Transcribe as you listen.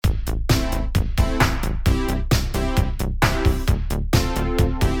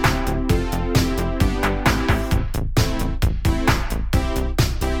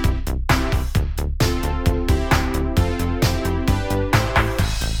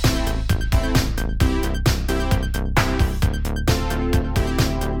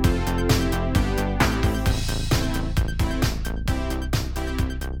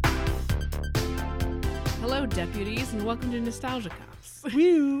welcome to Nostalgia Cops.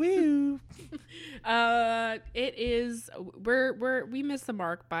 Woo woo. It is we missed the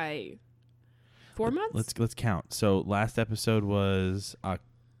mark by 4 months. Let's count. So last episode was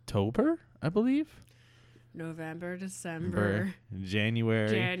October, I believe. November, December,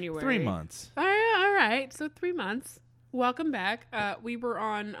 January. 3 months. All right. So 3 months. Welcome back. We were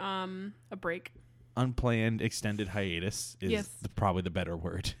on a break. Unplanned extended hiatus is probably the better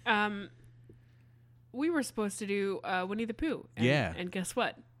word. We were supposed to do Winnie the Pooh. And guess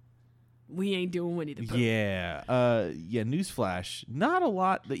what? We ain't doing Winnie the Pooh. Yeah. Newsflash. Not a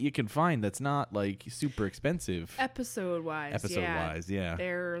lot that you can find that's not like super expensive. Episode-wise, yeah.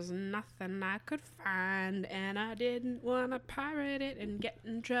 There's nothing I could find, and I didn't want to pirate it and get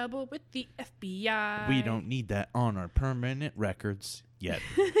in trouble with the FBI. We don't need that on our permanent records yet.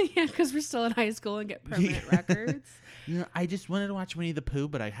 Yeah, because we're still in high school and get permanent records. You know, I just wanted to watch Winnie the Pooh,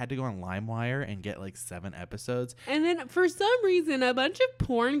 but I had to go on LimeWire and get like 7 episodes. And then for some reason, a bunch of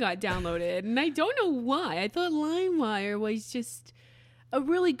porn got downloaded, and I don't know why. I thought LimeWire was just a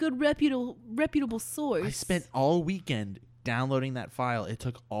really good reputable source. I spent all weekend downloading that file. It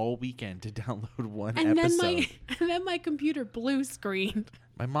took all weekend to download one episode. And then my computer blue screened.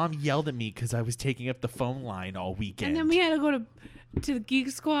 My mom yelled at me because I was taking up the phone line all weekend. And then we had to go to the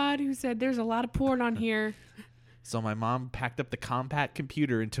Geek Squad, who said there's a lot of porn on here. So my mom packed up the compact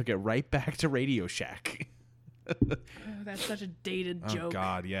computer and took it right back to Radio Shack. Oh, that's such a dated joke. Oh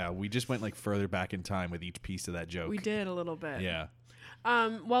God, yeah. We just went like further back in time with each piece of that joke. We did a little bit. Yeah.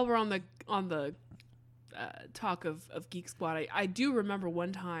 While we're on the talk of Geek Squad, I do remember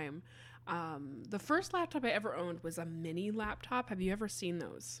one time, the first laptop I ever owned was a mini laptop. Have you ever seen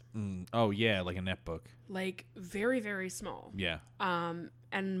those? Oh yeah, like a netbook. Like very, very small. Yeah.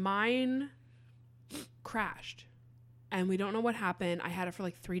 And mine crashed. And we don't know what happened. I had it for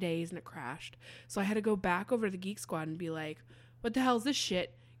like 3 days and it crashed. So I had to go back over to the Geek Squad and be like, what the hell is this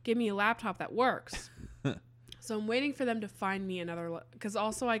shit? Give me a laptop that works. So I'm waiting for them to find me another, because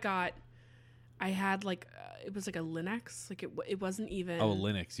also I had like, it was like a Linux. Like it wasn't even. Oh,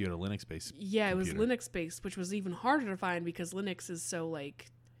 Linux. You had a Linux-based Yeah, computer. It was Linux-based, which was even harder to find because Linux is so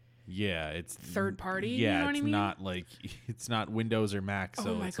like. Yeah, it's third party. Yeah, you know what I mean? Not like it's not Windows or Mac,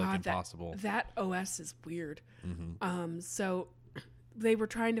 so it's like impossible. That OS is weird. Mm-hmm. So they were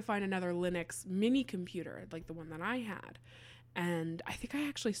trying to find another Linux mini computer, like the one that I had, and I think I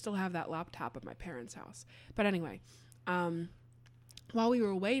actually still have that laptop at my parents' house. But anyway, while we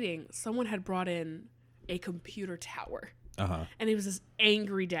were waiting, someone had brought in a computer tower, and it was this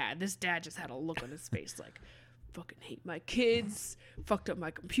angry dad. This dad just had a look on his face like, fucking hate my kids, fucked up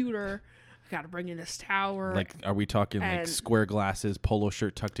my computer, I gotta bring in this tower. Like, are we talking like square glasses, polo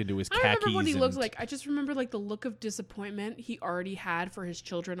shirt tucked into his khakis? I remember what he looked like. I just remember like the look of disappointment he already had for his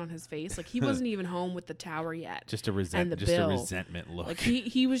children on his face. Like he wasn't even home with the tower yet. Just a resentment look. Like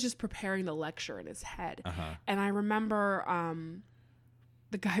he was just preparing the lecture in his head. And I remember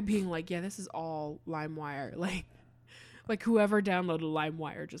the guy being like, yeah, this is all LimeWire. Like whoever downloaded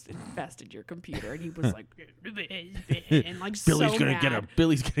LimeWire just infested your computer, and he was like, and like Billy's so gonna mad.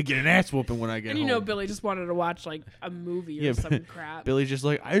 Billy's gonna get an ass whooping when I get home. And you know, Billy just wanted to watch like a movie or some crap. Billy's just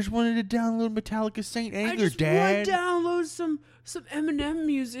like, I just wanted to download Metallica Saint Anger, I just Dad. want to download some Eminem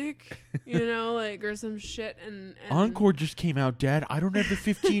music, you know, like or some shit. And Encore just came out, Dad. I don't have the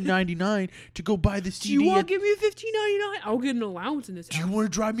 $15.99 to go buy the CD. Do you want to give me $15.99? I'll get an allowance in this house. Do you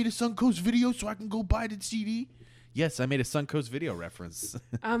want to drive me to Suncoast Video so I can go buy the CD? Yes, I made a Suncoast Video reference.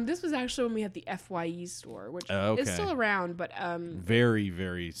 This was actually when we had the FYE store, which is still around, but very,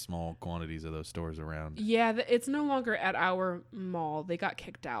 very small quantities of those stores around. Yeah, it's no longer at our mall. They got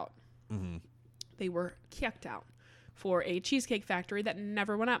kicked out. Mm-hmm. They were kicked out for a cheesecake factory that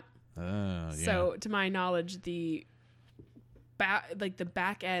never went up. Yeah. So, to my knowledge, the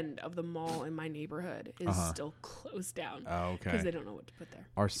back end of the mall in my neighborhood is still closed down. Oh, okay. Because they don't know what to put there.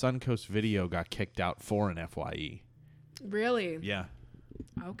 Our Suncoast Video got kicked out for an FYE. Really? Yeah.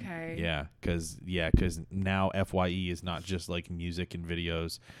 Okay. Yeah, because now FYE is not just like music and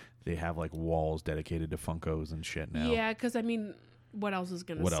videos. They have like walls dedicated to Funkos and shit now. Yeah, because I mean, what else is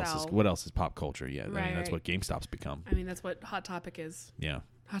going to sell? What else is pop culture? Yeah, right, I mean, that's what GameStop's become. I mean, that's what Hot Topic is. Yeah.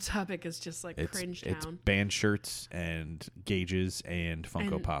 Hot Topic is just like cringe town. It's band shirts and gauges and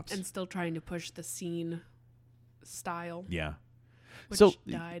Funko Pops. And still trying to push the scene style. Yeah. Which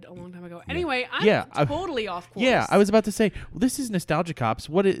died a long time ago. Anyway, I'm totally off course. Yeah, I was about to say, well, this is Nostalgia Cops.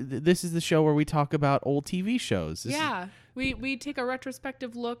 This is the show where we talk about old TV shows. We take a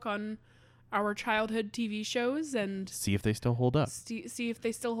retrospective look on our childhood TV shows and see if they still hold up. See if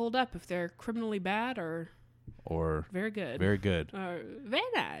they still hold up, if they're criminally bad or or very good. Very good. Very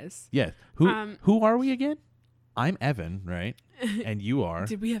nice. Yeah. Who are we again? I'm Evan, right? And you are.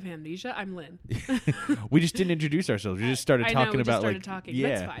 Did we have amnesia? I'm Lynn. We just didn't introduce ourselves. We just started talking about talking. Yeah,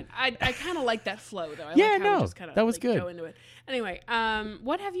 that's fine. I kind of like that flow though. That was good. Go into it. Anyway,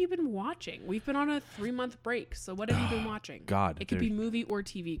 what have you been watching? We've been on a 3-month break, so what have you been watching? God, it could be movie or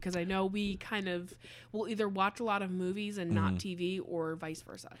TV because I know we kind of will either watch a lot of movies and not TV or vice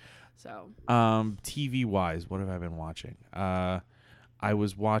versa. So, TV wise, what have I been watching? I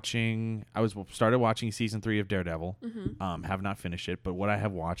started watching season 3 of Daredevil. Have not finished it, but what I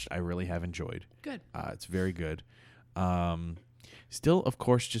have watched, I really have enjoyed. Good. It's very good. Still, of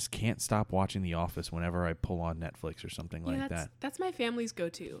course, just can't stop watching The Office whenever I pull on Netflix or something like that. That's my family's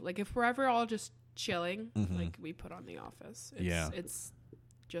go-to. Like if we're ever all just chilling, like we put on The Office. It's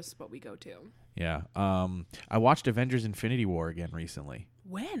just what we go to. Yeah. I watched Avengers: Infinity War again recently.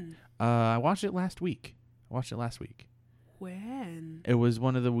 When? I watched it last week. When? It was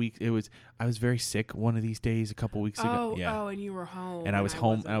one of the weeks. I was very sick one of these days a couple weeks ago. Yeah. Oh, and you were home. And I was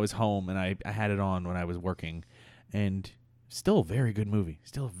home. And I had it on when I was working, and still a very good movie.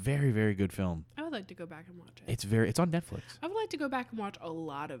 Still a very, very good film. I would like to go back and watch it. It's on Netflix. I would like to go back and watch a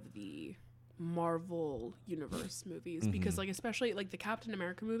lot of the Marvel Universe movies because, like, especially like the Captain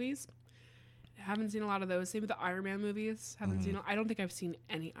America movies. I haven't seen a lot of those. Same with the Iron Man movies. I don't think I've seen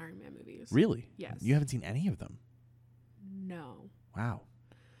any Iron Man movies. Really? Yes. You haven't seen any of them? No. Wow.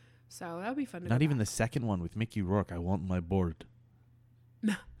 So that would be fun to Not even the second one with Mickey Rourke. I want my board.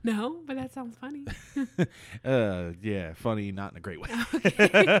 No, but that sounds funny. Yeah, funny, not in a great way.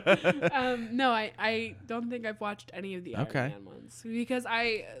 Okay. No, I don't think I've watched any of the Iron Man ones because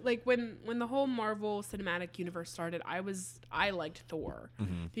I like when the whole Marvel Cinematic Universe started. I liked Thor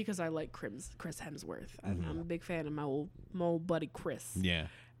because I like Chris Hemsworth. I'm a big fan of my old buddy Chris. Yeah,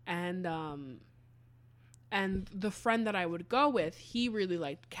 and the friend that I would go with, he really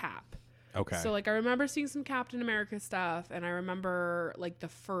liked Cap. Okay. So, like, I remember seeing some Captain America stuff, and I remember, like, the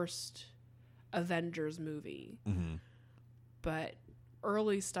first Avengers movie. But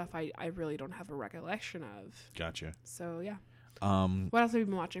early stuff, I really don't have a recollection of. Gotcha. So, yeah. What else have you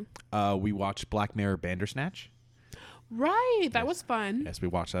been watching? We watched Black Mirror Bandersnatch. Right. That was fun. Yes, we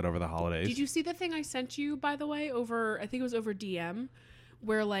watched that over the holidays. Did you see the thing I sent you, by the way, I think it was over DM,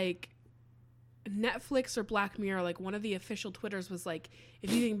 where, like, Netflix or Black Mirror, like one of the official Twitters was like,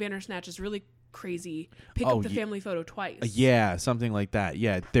 if you think Bandersnatch is really crazy, pick up the family photo twice. Yeah, something like that.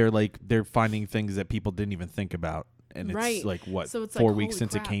 Yeah, they're finding things that people didn't even think about, and it's like what, so it's 4 weeks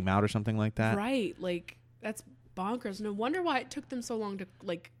since it came out or something like that. Right, like that's bonkers. No wonder why it took them so long to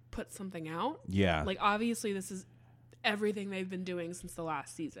like put something out. Yeah, like obviously this is everything they've been doing since the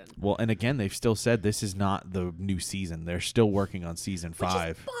last season. Well, and again, they've still said this is not the new season. They're still working on season 5.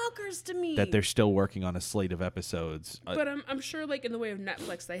 Which is bonkers to me. That they're still working on a slate of episodes. But I'm sure, like, in the way of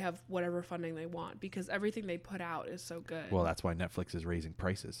Netflix, they have whatever funding they want because everything they put out is so good. Well, that's why Netflix is raising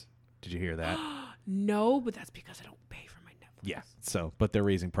prices. Did you hear that? No, but that's because I don't pay for my Netflix. Yeah, but they're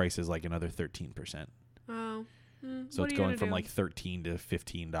raising prices like another 13%. Oh. So it's going from like $13 to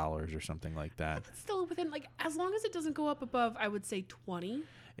 $15 or something like that. But still within, like, as long as it doesn't go up above, I would say 20.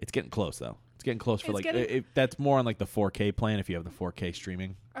 It's getting close though. It's getting close for that's more on like the 4K plan if you have the 4K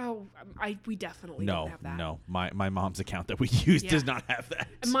streaming. Oh, we definitely don't have that. No, my mom's account that we use does not have that.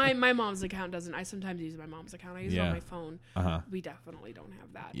 My mom's account doesn't. I sometimes use my mom's account. I use it on my phone. We definitely don't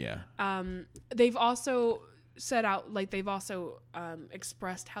have that. Yeah. They've also set out, like they've also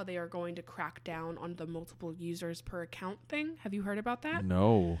expressed how they are going to crack down on the multiple users per account thing. Have you heard about that?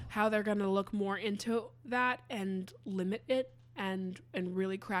 No. How they're going to look more into that and limit it and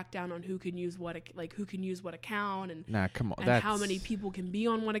really crack down on who can use what account and come on, and how many people can be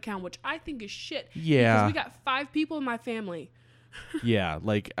on one account, which I think is shit. Yeah. Because we got 5 people in my family. Yeah,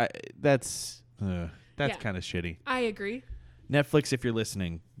 like that's kind of shitty. I agree. Netflix, if you're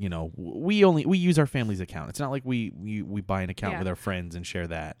listening, you know, we use our family's account. It's not like we buy an account with our friends and share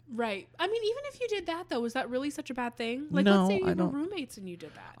that. Right. I mean, even if you did that, though, was that really such a bad thing? Like, no, let's say you were roommates and you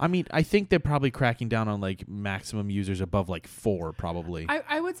did that. I mean, I think they're probably cracking down on like maximum users above like 4, probably.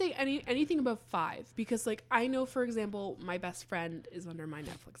 I would say anything above 5 because, like, I know, for example, my best friend is under my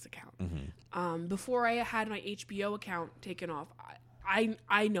Netflix account. Before I had my HBO account taken off,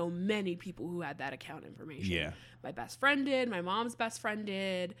 I know many people who had that account information. Yeah. My best friend did. My mom's best friend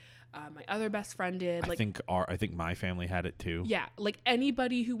did. My other best friend did. I think my family had it too. Yeah, like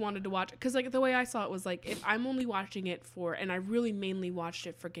anybody who wanted to watch it, because like the way I saw it was like if I'm only watching it for, and I really mainly watched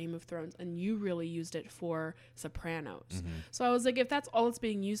it for Game of Thrones, and you really used it for Sopranos. So I was like, if that's all it's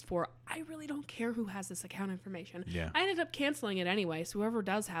being used for, I really don't care who has this account information. Yeah. I ended up canceling it anyway, so whoever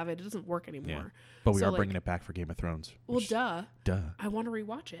does have it, it doesn't work anymore. Yeah. But we are bringing it back for Game of Thrones. Well, duh. Duh. I want to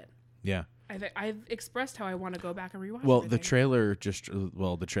rewatch it. Yeah. I've expressed how I want to go back and rewatch. Well, everything.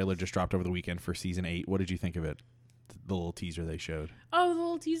 the trailer just dropped over the weekend for season 8. What did you think of it? The little teaser they showed. Oh, the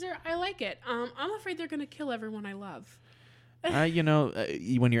little teaser. I like it. I'm afraid they're gonna kill everyone I love.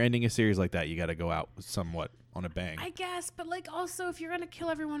 When you're ending a series like that, you got to go out somewhat on a bang. I guess, but like also if you're gonna kill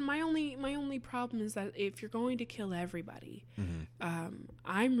everyone, my only problem is that if you're going to kill everybody,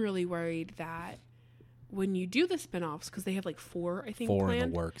 I'm really worried that when you do the spinoffs, because they have like 4, I think, 4 planned,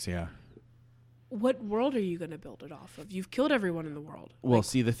 in the works, yeah. What world are you going to build it off of? You've killed everyone in the world. Well,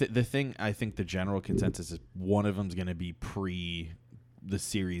 see, the thing, I think the general consensus is one of them's going to be pre the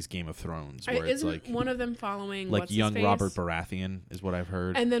series Game of Thrones, where it's like one of them following like what's young his face? Robert Baratheon is what I've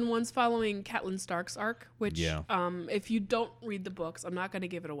heard. And then one's following Catelyn Stark's arc, which, Yeah. If you don't read the books, I'm not going to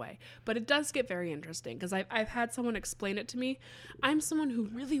give it away. But it does get very interesting because I've had someone explain it to me. I'm someone who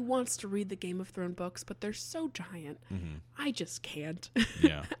really wants to read the Game of Thrones books, but they're so giant. I just can't.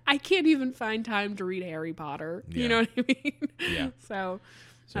 Yeah. I can't even find time to read Harry Potter. Yeah. You know what I mean? Yeah. So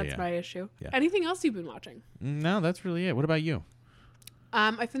that's yeah. my issue. Yeah. Anything else you've been watching? No, that's really it. What about you?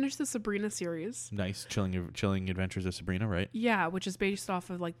 I finished the Sabrina series. Nice. Chilling Adventures of Sabrina, right? Yeah, which is based off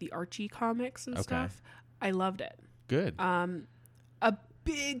of like the Archie comics and stuff. I loved it. Good. A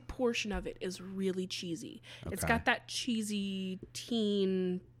big portion of it is really cheesy. Okay. It's got that cheesy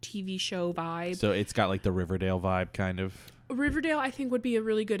teen TV show vibe. So it's got like the Riverdale vibe, kind of. Riverdale, I think, would be a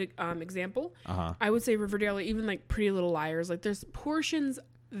really good example. I would say Riverdale, or even like Pretty Little Liars. Like, there's portions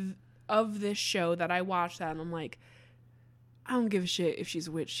of this show that I watch that and I'm like, I don't give a shit if she's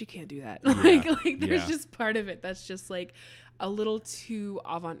a witch. She can't do that. Like there's just part of it that's just like a little too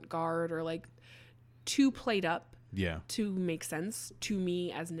avant-garde or like too played up to make sense to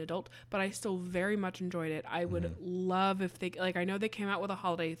me as an adult. But I still very much enjoyed it. I would love if they, like, I know they came out with a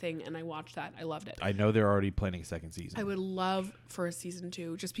holiday thing and I watched that. I loved it. I know they're already planning a second season. I would love for a season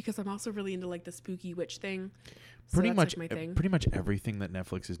 2 just because I'm also really into like the spooky witch thing. Pretty much everything that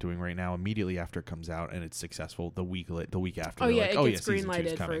Netflix is doing right now, immediately after it comes out and it's successful, the week after. It gets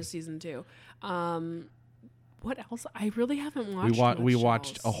greenlighted for season 2. What else? I really haven't watched. We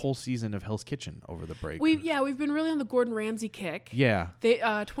watched a whole season of Hell's Kitchen over the break. We've been really on the Gordon Ramsay kick. Yeah. They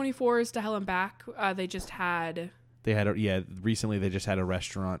 24 is to Hell and Back. They just had. Recently they just had a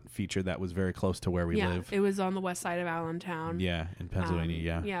restaurant feature that was very close to where we live. It was on the west side of Allentown. Yeah, in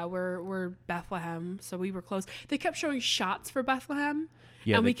Pennsylvania, Yeah, we're Bethlehem, so we were close. They kept showing shots for Bethlehem.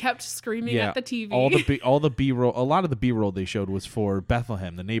 Yeah, and we kept screaming at the TV. All the B-roll, a lot of the B-roll they showed was for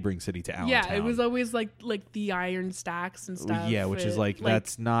Bethlehem, the neighboring city to Allentown. Yeah, it was always like the iron stacks and stuff. Yeah, which is like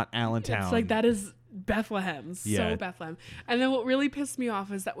that's not Allentown. It's like that is Bethlehem. So Bethlehem. And then what really pissed me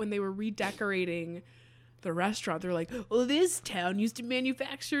off is that when they were redecorating the restaurant, they're like, "Oh, this town used to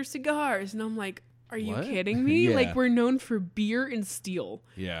manufacture cigars," and I'm like, "Are you kidding me? Yeah. Like, we're known for beer and steel."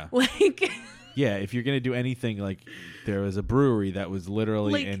 Yeah. Like. Yeah, if you're gonna do anything, like there was a brewery that was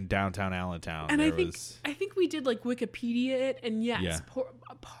literally in downtown Allentown, and I think we did like Wikipedia it, and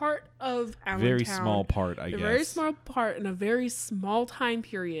a part of Allentown, very small part, I guess, a very small part in a very small time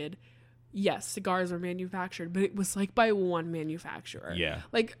period. Yes, cigars are manufactured, but it was like by one manufacturer. Yeah,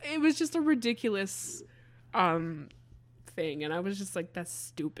 like it was just a ridiculous thing, and I was just like, that's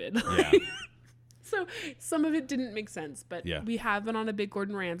stupid. Yeah. So some of it didn't make sense, but we have been on a big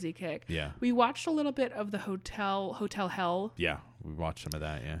Gordon Ramsay kick. Yeah. We watched a little bit of the Hotel Hell. Yeah, we watched some of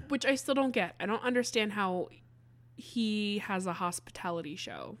that, yeah. Which I still don't get. I don't understand how he has a hospitality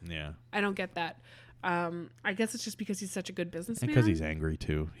show. Yeah. I don't get that. I guess it's just because he's such a good businessman. Because he's angry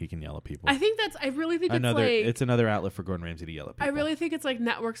too. He can yell at people. I really think it's another outlet for Gordon Ramsay to yell at people. I really think it's like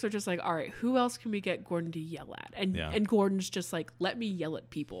networks are just like, all right, who else can we get Gordon to yell at? And Gordon's just like, let me yell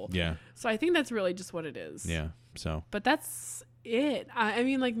at people. Yeah. So I think that's really just what it is. Yeah. So. But that's it. I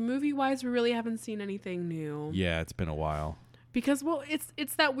mean, like movie wise, we really haven't seen anything new. Yeah, it's been a while. Because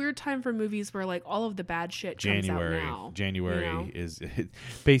it's that weird time for movies where like all of the bad shit comes out now. January is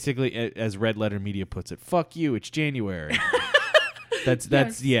basically, as Red Letter Media puts it, "Fuck you, it's January."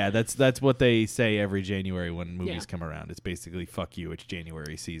 That's what they say every January when movies come around. It's basically "Fuck you, it's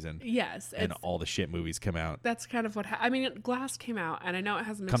January" season. Yes, and all the shit movies come out. That's kind of what I mean. Glass came out, and I know it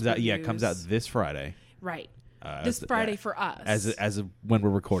hasn't comes out. Yeah, it comes out this Friday. Right. This Friday for us. As of when we're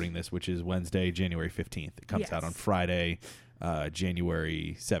recording this, which is Wednesday, January 15th. It comes out on Friday.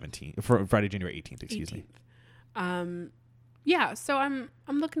 January 17th, Friday, January 18th, excuse me. Yeah, so I'm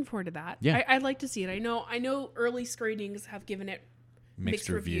looking forward to that. Yeah. I'd like to see it. I know early screenings have given it mixed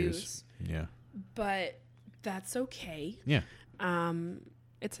reviews. Yeah. But that's okay. Yeah.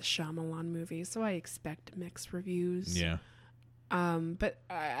 It's a Shyamalan movie, so I expect mixed reviews. Yeah. But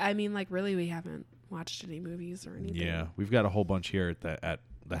I mean, like, really, we haven't watched any movies or anything. Yeah, we've got a whole bunch here at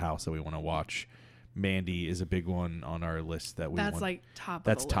the house that we want to watch. Mandy is a big one on our list that we That's want. like top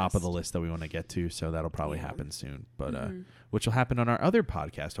That's of the top list. of the list that we want to get to, so that'll probably Yeah. happen soon. But which will happen on our other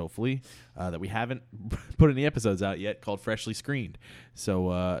podcast, hopefully, that we haven't put any episodes out yet, called Freshly Screened.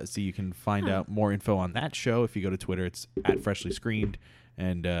 So so you can find out more info on that show if you go to Twitter. It's at Freshly Screened,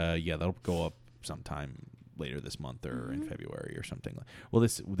 and yeah, that'll go up sometime later this month or in February or something. Well,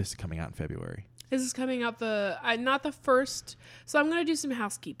 this is coming out in February. This is coming out not the first. So I'm gonna do some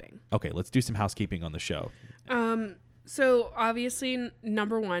housekeeping. Okay, let's do some housekeeping on the show. So obviously,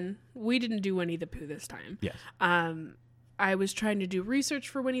 number one, we didn't do Winnie the Pooh this time. Yes. I was trying to do research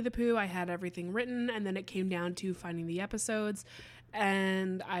for Winnie the Pooh. I had everything written, and then it came down to finding the episodes,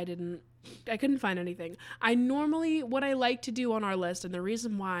 and I couldn't find anything. What I like to do on our list, and the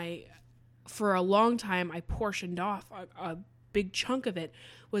reason why for a long time I portioned off a big chunk of it,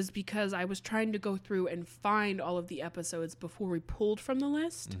 was because I was trying to go through and find all of the episodes before we pulled from the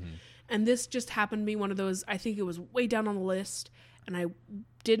list. Mm-hmm. And this just happened to be one of those, I think it was way down on the list, and I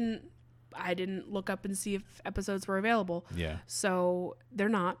didn't look up and see if episodes were available. Yeah. So they're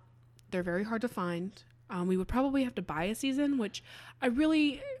not. They're very hard to find. We would probably have to buy a season, which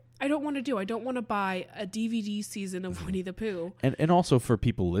I don't want to do. I don't want to buy a DVD season of Winnie the Pooh. And also for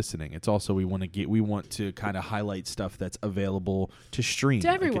people listening, it's also we want to kind of highlight stuff that's available to stream To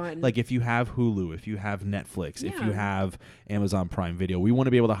everyone. Like if you have Hulu, if you have Netflix, if Yeah. you have Amazon Prime Video, we want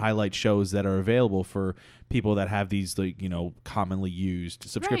to be able to highlight shows that are available for people that have these commonly used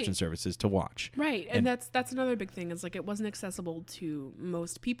subscription Right. services to watch. Right, and that's another big thing. Is like it wasn't accessible to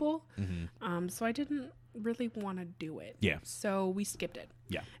most people, so I didn't really want to do it. Yeah. So we skipped it.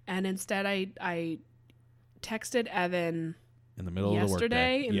 Yeah. And instead, I texted Evan In the middle yesterday, of the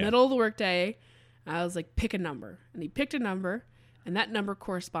workday. in the middle of the workday. I was like, pick a number, and he picked a number, and that number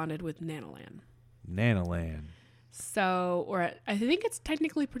corresponded with Nanaland. Nanaland. So, or I think it's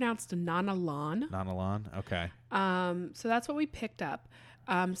technically pronounced Nanalan. Nanalan. Okay. So that's what we picked up.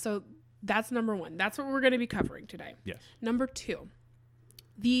 So that's number one. That's what we're going to be covering today. Yes. Number two,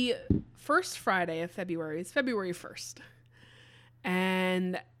 the first Friday of February is February 1st.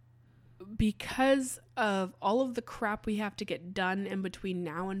 And because of all of the crap we have to get done in between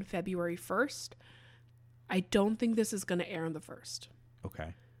now and February 1st, I don't think this is going to air on the 1st.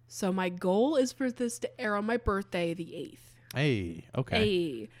 Okay. So my goal is for this to air on my birthday, the 8th. Hey.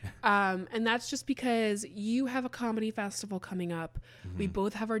 Okay. And that's just because you have a comedy festival coming up. We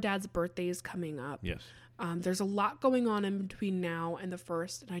both have our dad's birthdays coming up. Yes. There's a lot going on in between now and the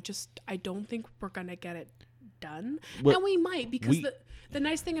 1st, and I don't think we're gonna get it done. Well, and we might, because the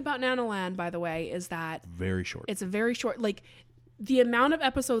nice thing about Nanaland, by the way, is that Very short. it's a very short, like the amount of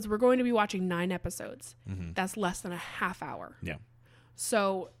episodes, we're going to be watching 9 episodes. That's less than a half hour. Yeah.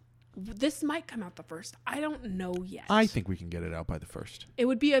 So this might come out the 1st. I don't know yet. I think we can get it out by the 1st. It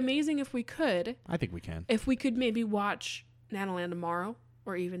would be amazing if we could. I think we can. If we could maybe watch Nanaland tomorrow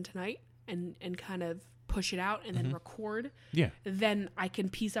or even tonight and kind of push it out and then record. Yeah. Then I can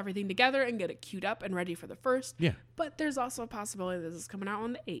piece everything together and get it queued up and ready for the 1st. Yeah. But there's also a possibility this is coming out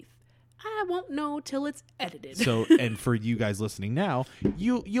on the 8th. I won't know till it's edited. So, and for you guys listening now,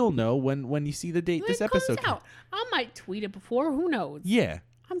 you'll know when you see the date this episode comes out. I might tweet it before. Who knows? Yeah.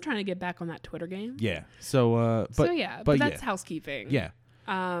 I'm trying to get back on that Twitter game. Yeah. So, but that's housekeeping. Yeah.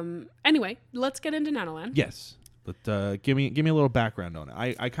 Anyway, let's get into Nanaland. Yes. But give me a little background on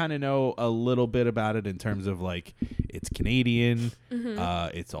it. I kind of know a little bit about it in terms of like it's Canadian.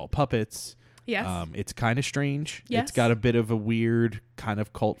 It's all puppets. Yes. It's kind of strange. Yes. It's got a bit of a weird kind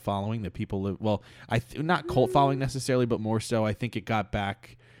of cult following that people live. Well, not cult following necessarily, but more so. I think it got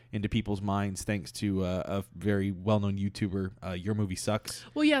back into people's minds thanks to a very well-known YouTuber. Your Movie Sucks.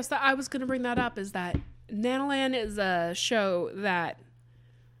 Well, yes, I was going to bring that up. Is that Nanaland is a show that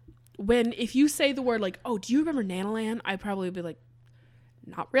if you say the word like, oh, do you remember Nanaland? I'd probably be like,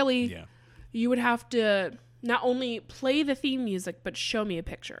 not really. Yeah. You would have to not only play the theme music, but show me a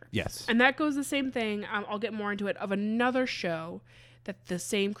picture. Yes. And that goes the same thing. I'll get more into it, of another show that the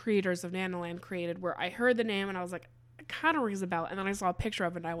same creators of Nanaland created, where I heard the name and I was like, it kind of rings a bell. And then I saw a picture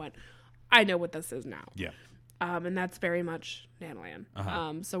of it and I went, I know what this is now. Yeah. And that's very much Nanaland.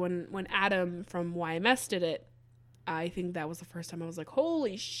 Uh-huh. So when Adam from YMS did it, I think that was the first time I was like,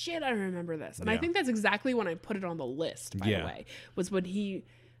 holy shit, I remember this. And I think that's exactly when I put it on the list, by the way, was when he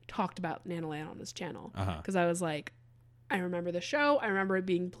talked about Nanaland on his channel. Because I was like, I remember the show. I remember it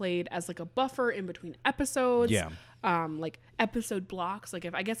being played as like a buffer in between episodes. Yeah. like episode blocks. Like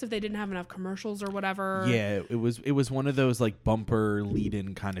if they didn't have enough commercials or whatever. Yeah, it was one of those like bumper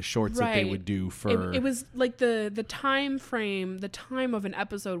lead-in kind of shorts that they would do for. It was like the time frame, the time of an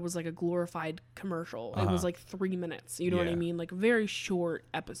episode was like a glorified commercial. It was like 3 minutes. You know what I mean? Like very short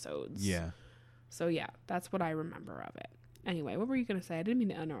episodes. Yeah. So yeah, that's what I remember of it. Anyway, what were you gonna say? I didn't mean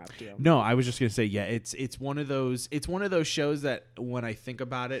to interrupt you. No, I was just gonna say, yeah, it's one of those shows that when I think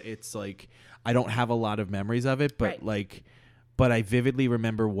about it, it's like I don't have a lot of memories of it, but but I vividly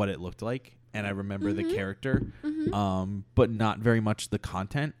remember what it looked like, and I remember the character, but not very much the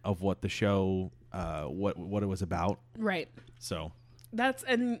content of what the show, what it was about. Right. So that's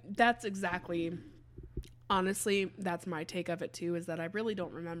exactly. Honestly, that's my take of it too. Is that I really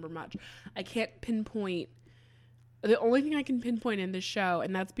don't remember much. I can't pinpoint. The only thing I can pinpoint in this show,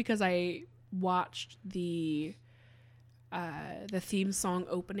 and that's because I watched the theme song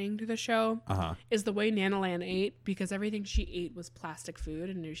opening to the show, is the way Nanalan ate, because everything she ate was plastic food,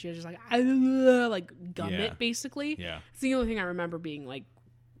 and she was just like gum it basically. Yeah, it's the only thing I remember being like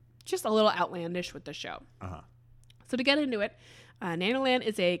just a little outlandish with the show. So to get into it, Nanalan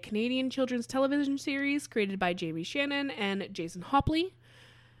is a Canadian children's television series created by Jamie Shannon and Jason Hopley.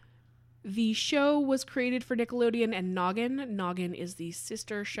 The show was created for Nickelodeon and Noggin. Noggin is the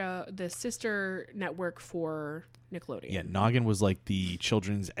sister show, the sister network for Nickelodeon. Yeah, Noggin was like the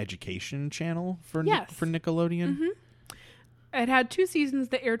children's education channel for Nickelodeon. It had 2 seasons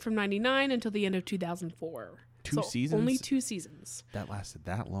that aired from 1999 until the end of 2004. Two seasons? Only 2 seasons. That lasted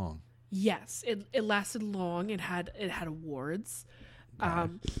that long. Yes, it lasted long. It had awards.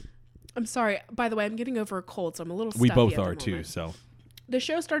 I'm sorry. By the way, I'm getting over a cold, so I'm a little stuffy. We both at the are too. moment. So the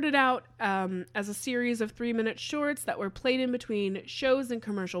show started out as a series of 3-minute shorts that were played in between shows and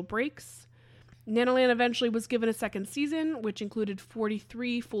commercial breaks. Nanalan eventually was given a second season, which included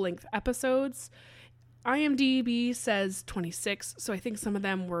 43 full-length episodes. IMDb says 26, so I think some of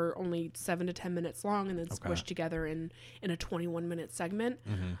them were only 7 to 10 minutes long and then squished together in a 21-minute segment.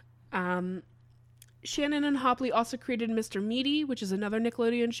 Shannon and Hopley also created Mr. Meaty, which is another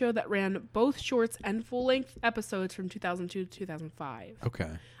Nickelodeon show that ran both shorts and full-length episodes from 2002 to 2005. Okay.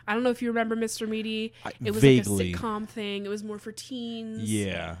 I don't know if you remember Mr. Meaty. It was vaguely. Like a sitcom thing. It was more for teens.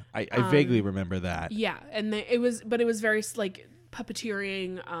 Yeah, I vaguely remember that. Yeah, and it was very like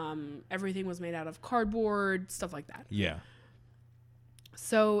puppeteering. Everything was made out of cardboard, stuff like that. Yeah.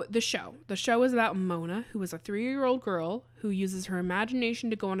 So the show is about Mona, who is a 3-year-old girl who uses her imagination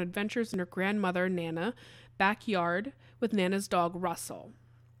to go on adventures in her grandmother, Nana, backyard with Nana's dog, Russell.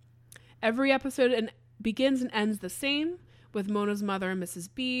 Every episode begins and ends the same, with Mona's mother, Mrs.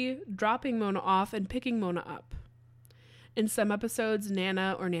 B, dropping Mona off and picking Mona up. In some episodes,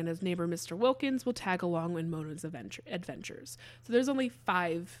 Nana or Nana's neighbor, Mr. Wilkins, will tag along in Mona's adventures. So there's only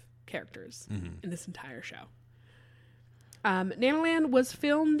 5 characters in this entire show. Nanalan was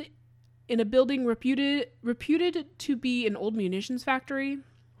filmed in a building reputed to be an old munitions factory.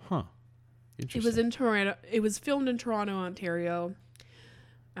 Huh. Interesting. It was in Toronto. It was filmed in Toronto, Ontario.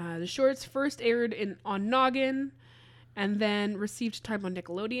 The shorts first aired on Noggin, and then received time on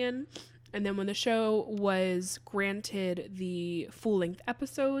Nickelodeon. And then when the show was granted the full-length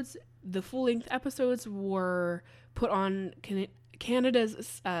episodes, were put on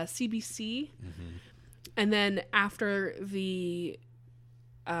Canada's CBC. And then after the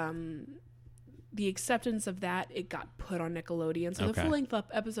acceptance of that, it got put on Nickelodeon. So the full-length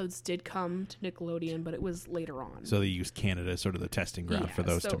episodes did come to Nickelodeon, but it was later on. So they used Canada as sort of the testing ground for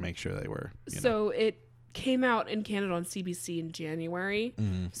those to make sure they were. So it came out in Canada on CBC in January.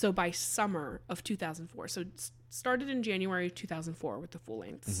 So by summer of 2004. So it started in January 2004 with the full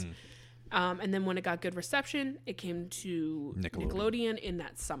lengths. And then when it got good reception, it came to Nickelodeon in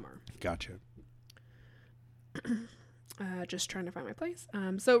that summer. Gotcha. Just trying to find my place.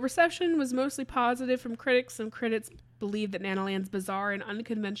 So reception was mostly positive from critics. Some critics believed that Nanalan's bizarre and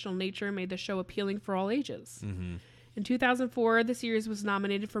unconventional nature made the show appealing for all ages. In 2004, the series was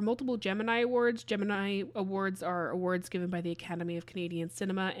nominated for multiple Gemini Awards. Gemini Awards are awards given by the Academy of Canadian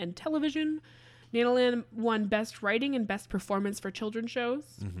Cinema and Television. Nanalan won Best Writing and Best Performance for Children's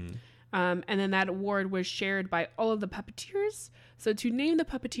Shows. And then that award was shared by all of the puppeteers. So to name the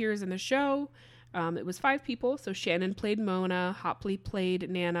puppeteers in the show, it was 5 people. So Shannon played Mona, Hopley played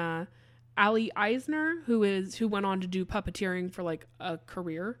Nana, Ali Eisner, who went on to do puppeteering for like a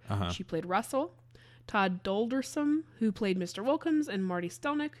career. She played Russell. Todd Doldersom, who played Mr. Wilkins, and Marty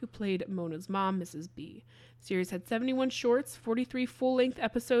Stelnick, who played Mona's mom, Mrs. B. The series had 71 shorts, 43 full-length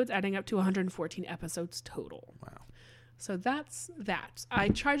episodes, adding up to 114 episodes total. Wow. So that's that. I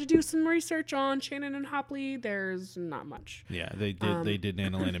tried to do some research on Shannon and Hopley. There's not much. Yeah, they did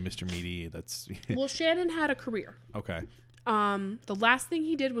Nanoland and Mr. Meaty. That's Well, Shannon had a career. okay. The last thing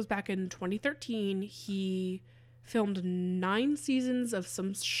he did was back in 2013. He filmed 9 seasons of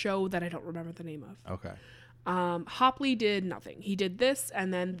some show that I don't remember the name of. Okay. Hopley did nothing. He did this,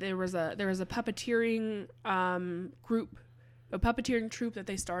 and then there was a puppeteering group, a puppeteering troupe that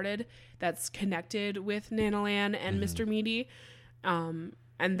they started that's connected with Nanoland and Mr. Meaty, and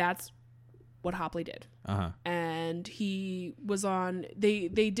that's what Hopley did. And he was on. They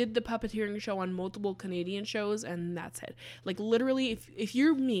did the puppeteering show on multiple Canadian shows, and that's it. Like literally, if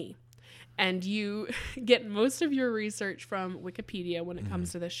you're me, and you get most of your research from Wikipedia when it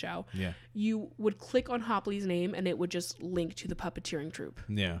comes to this show, you would click on Hopley's name and it would just link to the puppeteering troupe.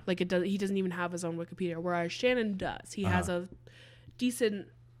 Yeah. Like he doesn't even have his own Wikipedia, whereas Shannon does. He has a decent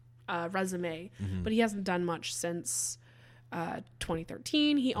resume, but he hasn't done much since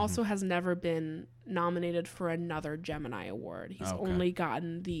 2013. He also has never been nominated for another Gemini Award. He's only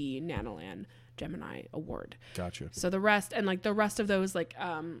gotten the Nanoland Gemini Award. Gotcha. So the rest of those, like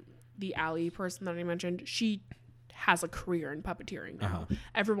the Allie person that I mentioned, she has a career in puppeteering now.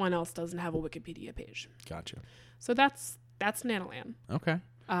 Everyone else doesn't have a Wikipedia page. Gotcha. So that's Nanoland. Okay.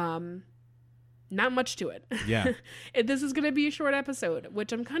 Not much to it. Yeah. This is going to be a short episode,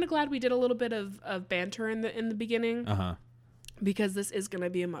 which I'm kind of glad we did a little bit of banter in the beginning. Because this is going to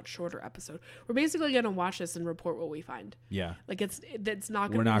be a much shorter episode. We're basically going to watch this and report what we find. Yeah. Like it's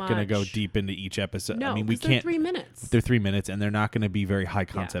not going to We're not going to go deep into each episode. No, I mean, we can't. They're 3 minutes. They're 3 minutes, and they're not going to be very high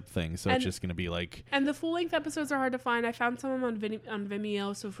concept things. So it's just going to be like. And the full length episodes are hard to find. I found some of them on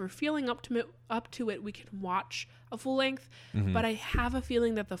Vimeo. So if we're feeling up to it, we can watch a full length. But I have a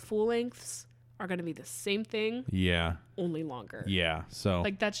feeling that the full lengths are going to be the same thing. Yeah. Only longer. Yeah. So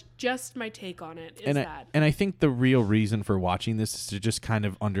like that's just my take on it. And I think the real reason for watching this is to just kind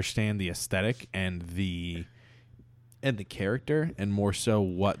of understand the aesthetic and the character, and more so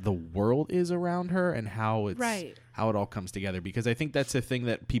what the world is around her and how it's how it all comes together. Because I think that's the thing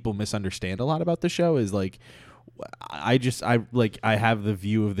that people misunderstand a lot about the show is like I have the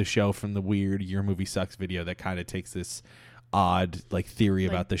view of the show from the weird Your Movie Sucks video that kind of takes this odd like theory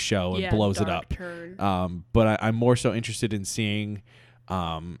about the show and blows it up. But I'm more so interested in seeing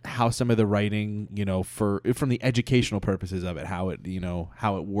how some of the writing, from the educational purposes of it, how it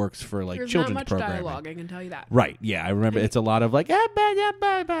works for like children's programming. There's not much dialogue, I can tell you that. Right. Yeah, I remember it's a lot of like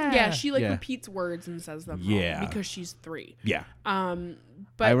yeah, she repeats words and says them because she's 3. Yeah.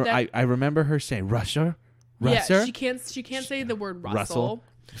 But I remember her saying Russia. Yeah, she can't say the word Russell.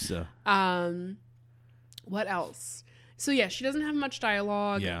 So. What else? So yeah, she doesn't have much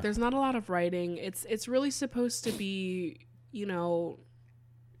dialogue. Yeah. There's not a lot of writing. It's really supposed to be,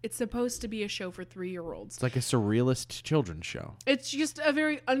 it's supposed to be a show for 3-year-olds. It's like a surrealist children's show. It's just a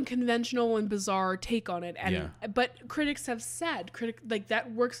very unconventional and bizarre take on it. But critics have said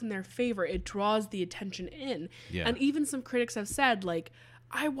that works in their favor. It draws the attention in. Yeah. And even some critics have said like,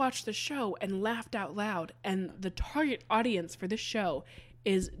 I watched the show and laughed out loud, and the target audience for this show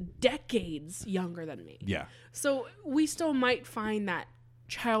is decades younger than me. Yeah. So we still might find that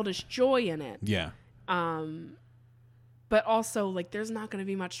childish joy in it. Yeah. But also, like, there's not going to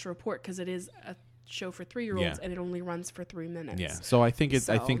be much to report because it is a show for 3-year-olds and it only runs for 3 minutes. Yeah. So I think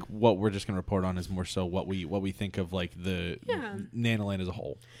I think what we're just going to report on is more so what we think of like the Nanoland as a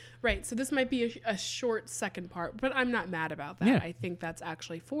whole. Right. So this might be a short second part, but I'm not mad about that. Yeah. I think that's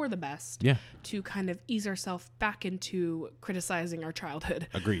actually for the best. Yeah. To kind of ease ourselves back into criticizing our childhood.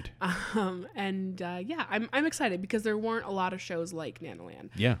 Agreed. I'm excited because there weren't a lot of shows like Nanoland.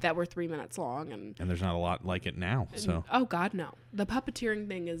 That were 3 minutes long, and there's not a lot like it now. So. Oh God, no. The puppeteering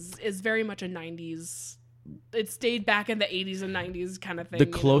thing is very much a 90s. It stayed back in the 80s and 90s kind of thing.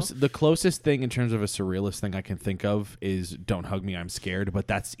 The closest thing in terms of a surrealist thing I can think of is Don't Hug Me, I'm Scared, but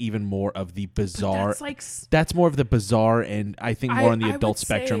that's even more of the bizarre. That's more of the bizarre, and I think more on the adult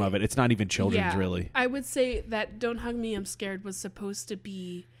spectrum of it. It's not even children's really. I would say that Don't Hug Me, I'm Scared was supposed to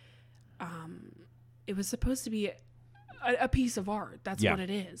be a piece of art. That's what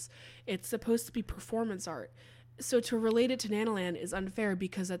it is. It's supposed to be performance art. So to relate it to Nanoland is unfair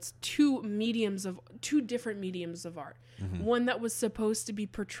because that's two different mediums of art. Mm-hmm. One that was supposed to be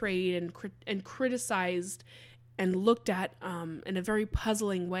portrayed and criticized and looked at in a very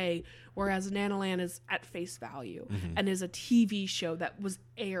puzzling way, whereas Nanoland is at face value and is a TV show that was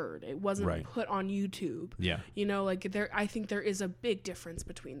aired. It wasn't put on YouTube. Yeah. I think there is a big difference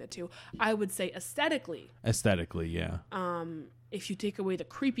between the two. I would say aesthetically, yeah. If you take away the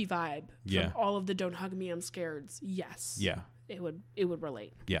creepy vibe from all of the Don't Hug Me, I'm Scareds, yes. Yeah. It would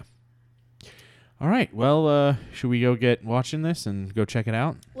relate. Yeah. All right. Well, should we go get watching this and go check it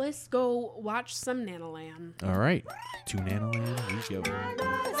out? Let's go watch some Nanoland. All right. To Nanoland we go.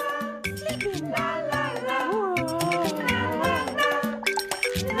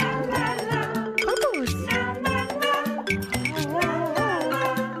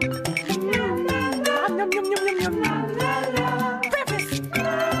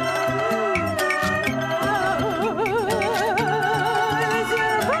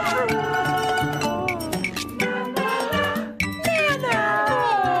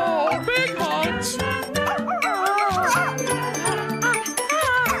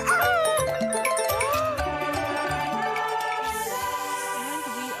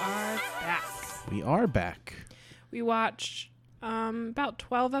 Back. We watched about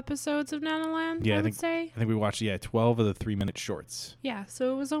 12 episodes of Nanoland, I would say. I think we watched 12 of the 3-minute shorts. Yeah,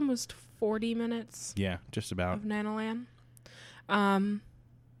 so it was almost 40 minutes. Yeah, just about. Of Nanoland. I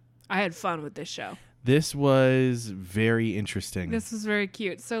had fun with this show. This was very interesting. This was very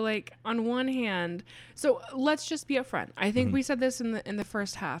cute. So like on one hand, so let's just be upfront. I think we said this in the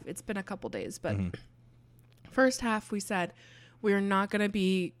first half. It's been a couple days, but first half we said we're not going to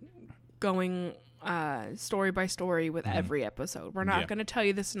be going story by story with every episode. We're not going to tell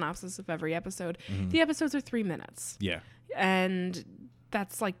you the synopsis of every episode. The episodes are 3 minutes. Yeah. And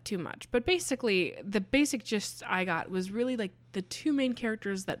that's like too much. But basically, the basic gist I got was really like the two main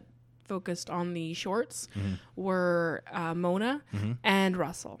characters that focused on the shorts were Mona and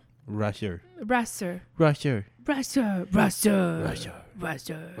Russell. Rusher.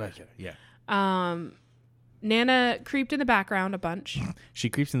 Yeah. Nana creeped in the background a bunch. She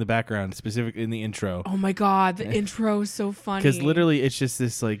creeps in the background, specifically in the intro. Oh my god, the intro is so funny. Because literally, it's just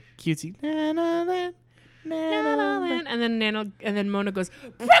this like cutesy Nana, and then Mona goes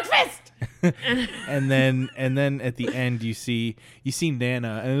breakfast, and then at the end you see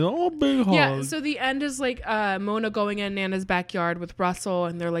Nana and big hug. Yeah, so the end is like Mona going in Nana's backyard with Russell,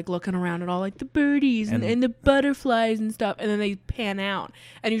 and they're like looking around at all like the birdies and the butterflies and stuff, and then they pan out,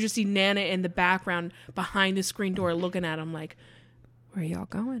 and you just see Nana in the background behind the screen door looking at them like, "Where are y'all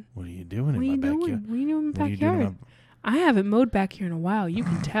going? What are you doing in my backyard? What are you doing in my backyard? I haven't mowed back here in a while. You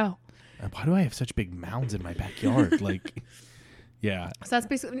can tell." Why do I have such big mounds in my backyard? Like, yeah. So that's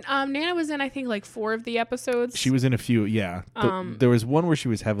basically. Nana was in, I think, like 4 of the episodes. She was in a few. Yeah. There was one where she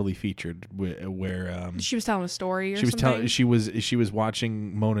was heavily featured, where she was telling a story. She was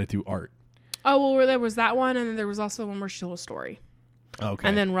watching Mona through art. Oh well, there was that one, and then there was also one where she told a story. Okay.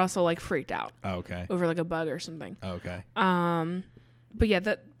 And then Russell like freaked out. Okay. Over like a bug or something. Okay. But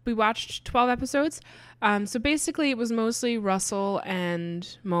yeah, we watched 12 episodes. So basically it was mostly Russell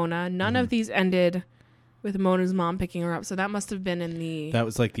and Mona. None of these ended with Mona's mom picking her up. So that must have been in the... That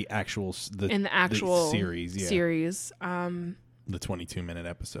was like the actual series. Yeah. Series. The 22-minute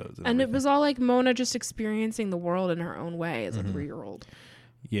episodes. And it was all like Mona just experiencing the world in her own way as a 3-year-old.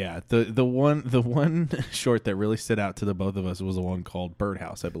 Yeah. The one short that really stood out to the both of us was the one called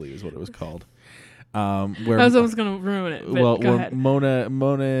Birdhouse, I believe is what it was called. Where I was almost going to ruin it. But go ahead.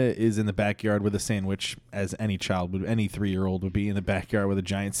 Mona is in the backyard with a sandwich, as any 3-year-old would be in the backyard with a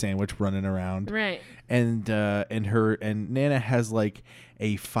giant sandwich running around. Right. And Nana has like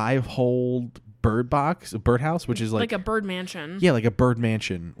a 5-hole birdhouse, which is like a bird mansion. Yeah, like a bird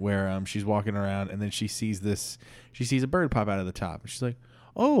mansion where she's walking around and then she sees a bird pop out of the top. And she's like,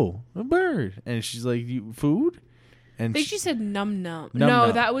 "Oh, a bird!" And she's like, "Food?" And I think she said num num. Num no,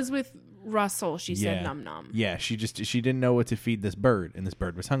 num. That was with Russell. She said num num. Yeah, she didn't know what to feed this bird, and this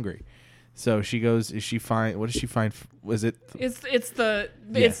bird was hungry. So she goes. What does she find? Was it? It's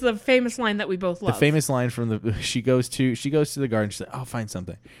the famous line that we both love. The famous line from the she goes to the garden. She's like, "I'll find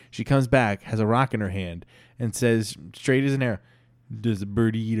something." She comes back, has a rock in her hand, and says, straight as an arrow, "Does a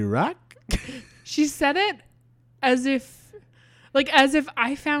birdie eat a rock?" She said it as if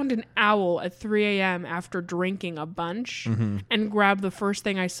I found an owl at 3 a.m. after drinking a bunch and grabbed the first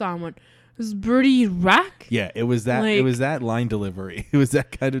thing I saw and went, "Does birdie eat rock?" Yeah, it was that. It was that line delivery. It was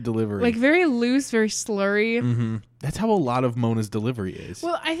that kind of delivery. Like very loose, very slurry. Mm-hmm. That's how a lot of Mona's delivery is.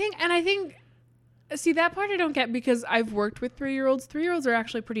 Well, I think, see, that part I don't get because I've worked with 3-year-olds. 3-year-olds are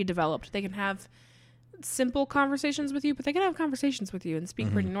actually pretty developed. They can have simple conversations with you, but they can have conversations with you and speak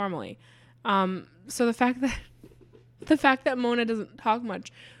pretty normally. So the fact that Mona doesn't talk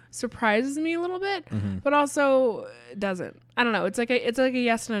much surprises me a little bit, but also doesn't. I don't know. It's like a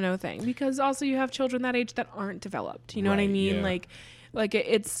yes and a no thing, because also you have children that age that aren't developed. You know what I mean? Yeah. Like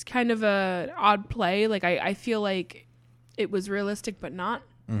it's kind of a odd play. Like I feel like it was realistic, but not.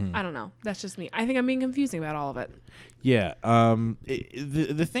 I don't know. That's just me. I think I'm being confusing about all of it. Yeah.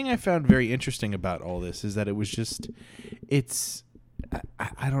 The thing I found very interesting about all this is that it was just,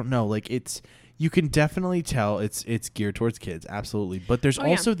 I don't know. Like You can definitely tell it's geared towards kids, absolutely. But there's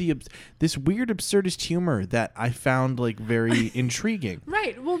also this weird absurdist humor that I found like very intriguing.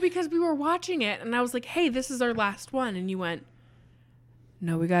 Right. Well, because we were watching it, and I was like, "Hey, this is our last one," and you went,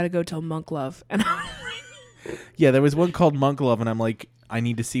 "No, we got to go till Monk Love." And yeah, there was one called Monk Love, and I'm like, I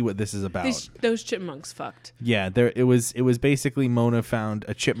need to see what this is about. Those chipmunks fucked. Yeah, it was basically Mona found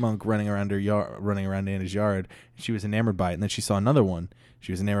a chipmunk running around Anna's yard. She was enamored by it, and then she saw another one.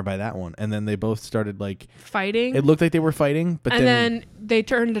 She was enamored by that one, and then they both started like fighting. It looked like they were fighting, but then they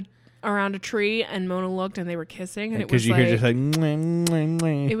turned around a tree, and Mona looked, and they were kissing, and it was you like, hear just like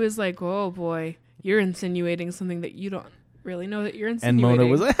it was like, oh boy, you're insinuating something that you don't really know that you're and insinuating.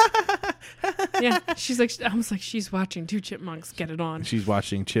 Mona was like, yeah, she's like, I was like, she's watching two chipmunks get it on. She's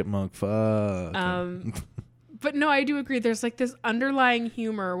watching chipmunk fuck. But no, I do agree. There's like this underlying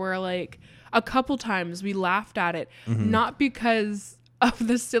humor where like a couple times we laughed at it, not because of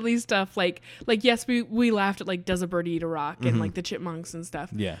the silly stuff. Like yes, we laughed at like does a birdie eat a rock and like the chipmunks and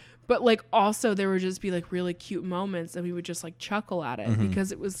stuff. Yeah. But like also there would just be like really cute moments and we would just like chuckle at it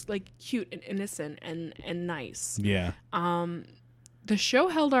because it was like cute and innocent and nice. Yeah. The show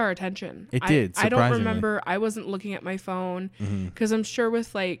held our attention. It did. I don't remember. I wasn't looking at my phone because I'm sure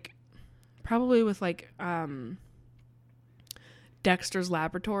with like, probably with like Dexter's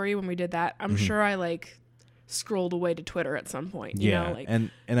Laboratory when we did that, I'm sure I like scrolled away to Twitter at some point. You know, like,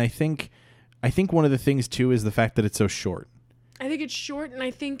 and I think one of the things too is the fact that it's so short. I think it's short, and I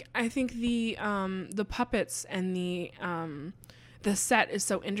think the puppets and the set is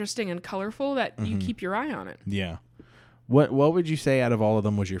so interesting and colorful that you keep your eye on it. Yeah. What would you say out of all of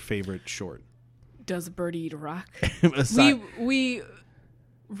them was your favorite short? Does a birdie eat a rock? we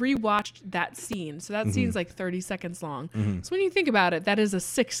rewatched that scene. So that scene's like 30 seconds long. So when you think about it, that is a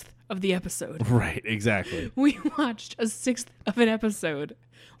sixth of the episode. Right, exactly. We watched a sixth of an episode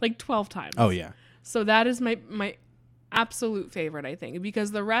like 12 times. Oh, yeah. So that is my absolute favorite, I think,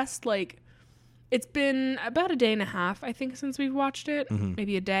 because the rest, like, it's been about a day and a half, I think, since we've watched it.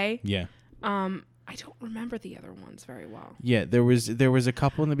 Maybe a day. Yeah. I don't remember the other ones very well. Yeah, there was a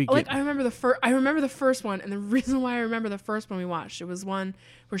couple in the beginning. Like I remember the first one, and the reason why I remember the first one we watched, it was one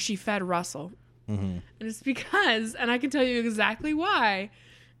where she fed Russell, and it's because, and I can tell you exactly why,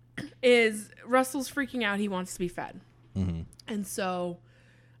 is Russell's freaking out. He wants to be fed, and so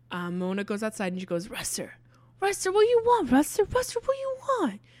Mona goes outside and she goes, Russell, what you want, Russell, what you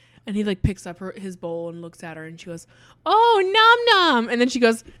want? And he like picks up his bowl and looks at her, and she goes, oh, nom nom, and then she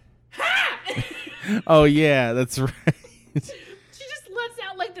goes, ha! Oh yeah, that's right. She just lets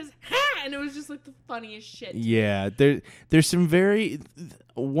out like this ha, and it was just like the funniest shit. Yeah, there's some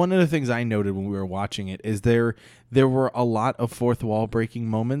one of the things I noted when we were watching it is there were a lot of fourth wall breaking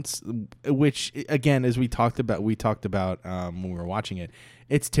moments, which again, as we talked about when we were watching it,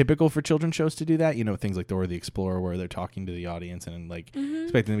 it's typical for children's shows to do that. You know, things like Dora the Explorer where they're talking to the audience and like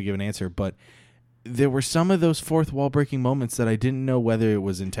expecting them to give an answer, but there were some of those fourth wall breaking moments that I didn't know whether it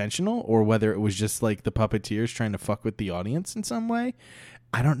was intentional or whether it was just like the puppeteers trying to fuck with the audience in some way.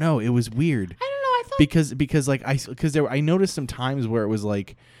 I don't know. It was weird. I don't know. I thought I noticed some times where it was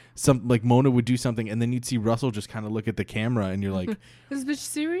like Mona would do something and then you'd see Russell just kind of look at the camera and you're like, is this bitch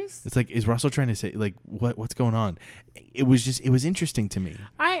serious? It's like, is Russell trying to say like what's going on? It was interesting to me.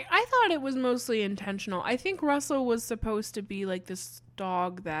 I thought it was mostly intentional. I think Russell was supposed to be like this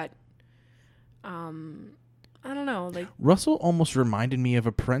dog that I don't know, like Russell almost reminded me of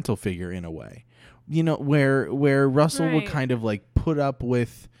a parental figure in a way, you know, where Russell would kind of like put up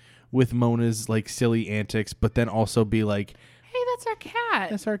with Mona's like silly antics, but then also be like, hey, that's our cat.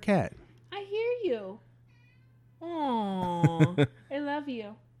 That's our cat. I hear you. Oh, I love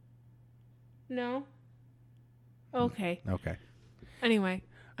you. No? Okay. Okay. Anyway,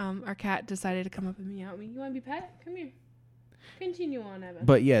 our cat decided to come up and meow at me. You want to be pet? Come here. Continue on, Evan.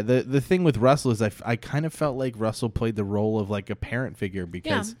 But yeah, the thing with Russell is I kind of felt like Russell played the role of like a parent figure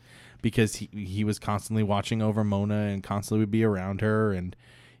because he was constantly watching over Mona and constantly would be around her, and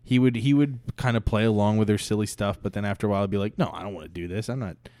he would kind of play along with her silly stuff, but then after a while he'd be like, no, I don't want to do this. I'm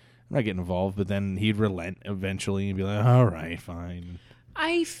not getting involved. But then he'd relent eventually and be like, all right, fine.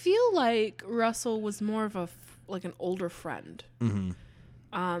 I feel like Russell was more of an older friend.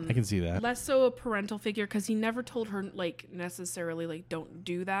 I can see that. Less so a parental figure because he never told her like necessarily like don't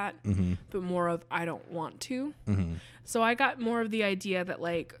do that, but more of I don't want to. So I got more of the idea that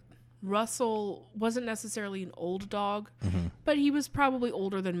like Russell wasn't necessarily an old dog, but he was probably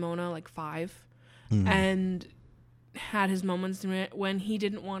older than Mona, like 5, and had his moments when he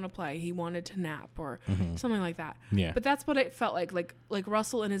didn't want to play, he wanted to nap or something like that. Yeah. But that's what it felt like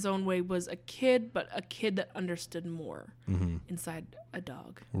Russell in his own way was a kid, but a kid that understood more inside a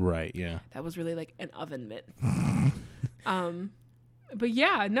dog. Right. Yeah. That was really like an oven mitt. But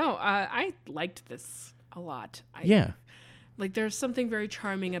yeah, no, I liked this a lot. Like there's something very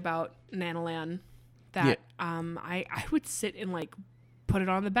charming about Nanalan that I would sit and like put it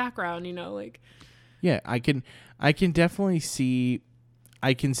on the background, you know, like. Yeah, I can definitely see,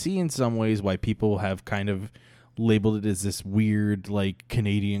 I can see in some ways why people have kind of labeled it as this weird like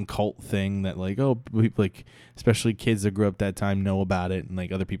Canadian cult thing that like, oh, like especially kids that grew up that time know about it and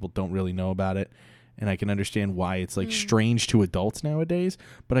like other people don't really know about it. And I can understand why it's like strange to adults nowadays,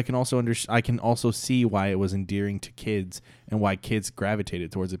 but I can also see why it was endearing to kids and why kids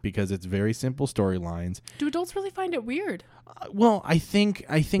gravitated towards it because it's very simple storylines. Do adults really find it weird? Well, I think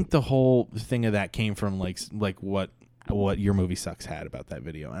the whole thing of that came from like what Your Movie Sucks had about that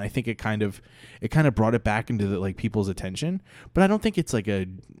video, and I think it kind of brought it back into the, like people's attention. But I don't think it's like a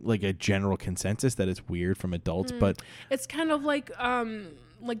general consensus that it's weird from adults. But it's kind of like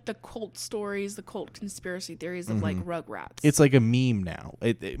the cult stories, the cult conspiracy theories of like Rugrats. It's like a meme now.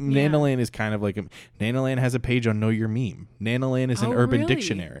 Nanalan is kind of like Nanalan has a page on Know Your Meme. Nanalan is an urban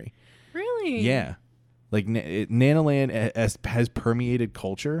dictionary. Really? Yeah. Like Nanalan has permeated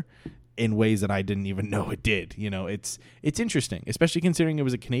culture in ways that I didn't even know it did. You know, it's interesting, especially considering it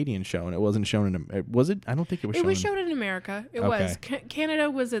was a Canadian show and it wasn't shown in. Was it? I don't think it was. It was shown in America. It was.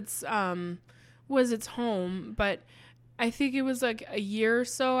 Canada was its home, but I think it was like a year or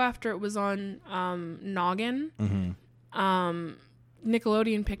so after it was on Noggin.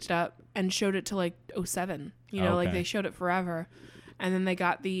 Nickelodeon picked it up and showed it to like 2007. You know, like they showed it forever, and then they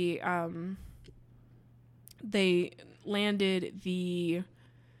got the they landed the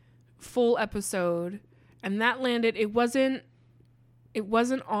full episode, and that landed. It wasn't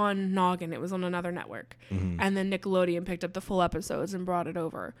on Noggin. It was on another network, and then Nickelodeon picked up the full episodes and brought it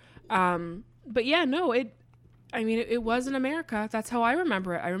over. But yeah, no, it was in America. That's how I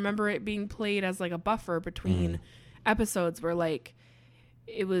remember it. I remember it being played as like a buffer between episodes where like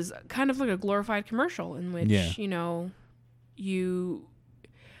it was kind of like a glorified commercial in which, you know,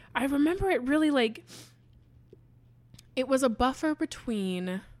 I remember it really like it was a buffer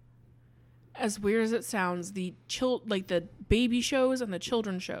between, as weird as it sounds, the baby shows and the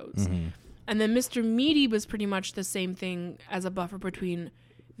children's shows. And then Mr. Meaty was pretty much the same thing as a buffer between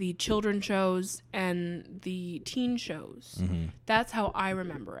the children's shows and the teen shows. That's how I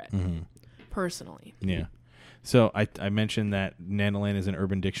remember it, personally. Yeah. So I mentioned that Nanalan is an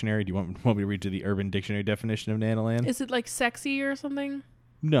urban dictionary. Do you want me to read to the urban dictionary definition of Nanalan? Is it like sexy or something?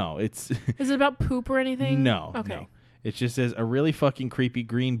 No, it's... Is it about poop or anything? No. Okay. No. It just says, a really fucking creepy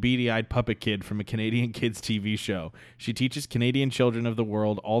green beady-eyed puppet kid from a Canadian kids TV show. She teaches Canadian children of the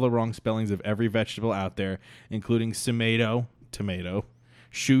world all the wrong spellings of every vegetable out there, including tomato,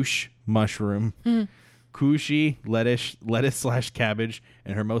 shoosh, mushroom, coochie, lettuce/cabbage,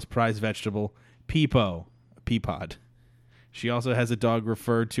 and her most prized vegetable, peepo, a pea pod. She also has a dog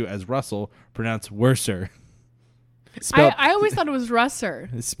referred to as Russell, pronounced Wurser. I always thought it was Russer.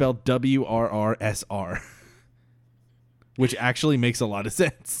 It's spelled WRRSR. Which actually makes a lot of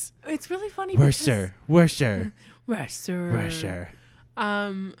sense. It's really funny. Wurser.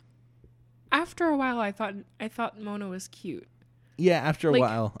 After a while, I thought Mona was cute. Yeah, after a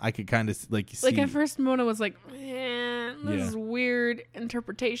while, I could kind of see. Like at first, Mona was like, this is weird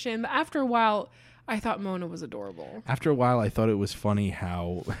interpretation. But after a while, I thought Mona was adorable. After a while, I thought it was funny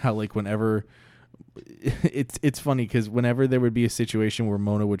how like whenever... It's funny because whenever there would be a situation where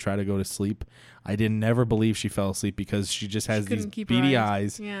Mona would try to go to sleep, I didn't never believe she fell asleep because she just has these beady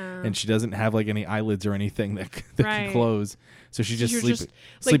eyes and she doesn't have like any eyelids or anything that can close. So she's just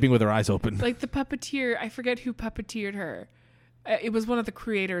sleeping with her eyes open. Like the puppeteer, I forget who puppeteered her. It was one of the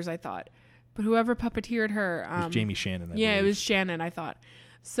creators, I thought. But whoever puppeteered her... it was Jamie Shannon, I believe. It was Shannon, I thought.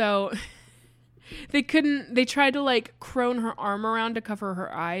 So... They tried to like crone her arm around to cover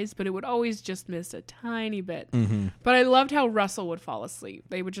her eyes, but it would always just miss a tiny bit. But I loved how Russell would fall asleep.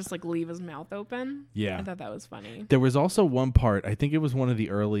 They would just like leave his mouth open. Yeah. I thought that was funny. There was also one part, I think it was one of the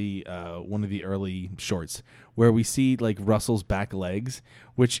early shorts where we see like Russell's back legs,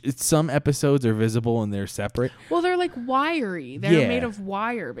 which some episodes are visible and they're separate. Well, they're like wiry. They're made of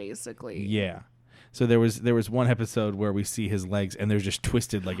wire basically. Yeah. So there was one episode where we see his legs and they're just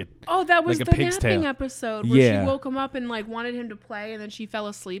twisted like a that was like the napping episode where she woke him up and like wanted him to play and then she fell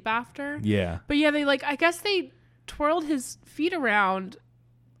asleep after. Yeah. But yeah, they like I guess they twirled his feet around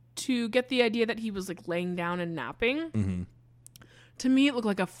to get the idea that he was like laying down and napping. to me, it looked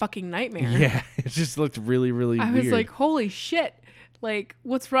like a fucking nightmare. Yeah, it just looked really, really weird. I was like, holy shit. Like,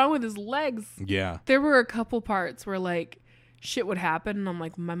 what's wrong with his legs? Yeah. There were a couple parts where, like, shit would happen, and I'm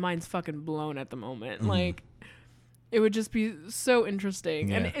like, my mind's fucking blown at the moment. Like, it would just be so interesting.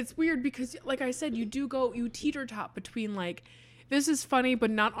 Yeah. And it's weird because, like I said, you teeter-top between, like, this is funny,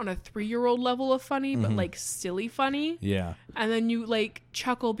 but not on a 3-year-old level of funny, but, like, silly funny. Yeah. And then you, like,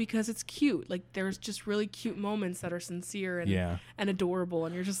 chuckle because it's cute. Like, there's just really cute moments that are sincere and adorable.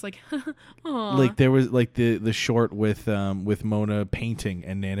 And you're just like, aw. Like, there was, like, the short with Mona painting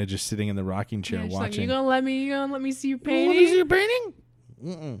and Nana just sitting in the rocking chair She's watching. like, you gonna let me see you Let me painting? see your painting?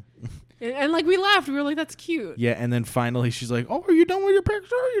 Mm-mm. And like, we laughed. We were like, that's cute. Yeah, and then finally she's like, "Oh, are you done with your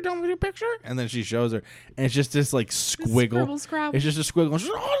picture? Are you done with your picture?" And then she shows her, and it's just this like squiggle. Scrabble. It's just a squiggle. And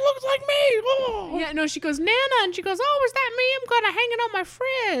she's like, "Oh, it looks like me." Oh. Yeah, no, she goes, Nana, and she goes, oh, is that me? I'm gonna hang it on my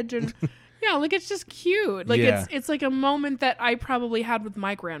fridge. And yeah, like, it's just cute. Like, Yeah. it's like a moment that I probably had with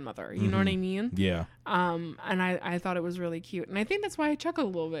my grandmother. You know what I mean? Yeah. And I thought it was really cute, and I think that's why I chuckled a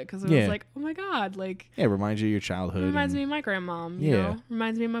little bit, because it Yeah. was like, oh my god, like, Yeah, it reminds you of your childhood. it reminds me of my grandmom. You know,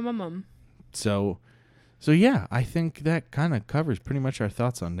 reminds me of my mum. So yeah, I think that kind of covers pretty much our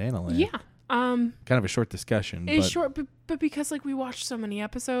thoughts on Nanaland. Yeah. Kind of a short discussion. It's but short, but because like we watched so many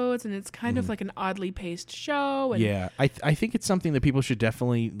episodes, and it's kind of like an oddly paced show. And yeah, I think it's something that people should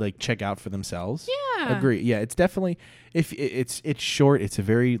definitely like check out for themselves. Yeah. Agree. Yeah, it's definitely if it's short. It's a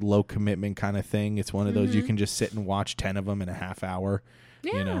very low commitment kind of thing. It's one of those you can just sit and watch 10 of them in a half hour.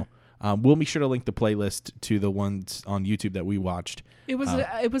 Yeah. You know. We'll be sure to link the playlist to the ones on YouTube that we watched. It was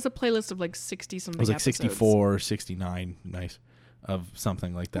a playlist of like 60 something. It was like episodes. 64, 69, nice, of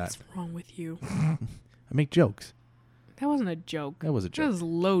something like that. What's wrong with you? I make jokes. That wasn't a joke. That was a joke. That was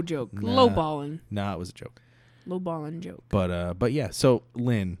low joke. Nah. Low balling. Nah, it was a joke. Low balling joke. But yeah. So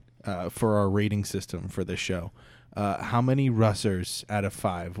Lynn, for our rating system for this show, how many Russers out of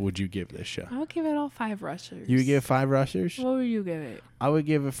 5 would you give this show? I would give it all 5 rushers. You would give it 5 Russers? What would you give it? I would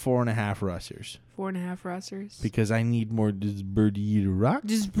give it 4.5 Russers. 4.5 rushers. Because I need more Birdy to rock.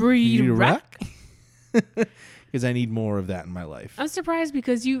 Just breed rock. Because I need more of that in my life. I'm surprised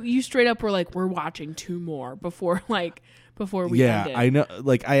because you straight up were like, we're watching 2 more before we ended. I know.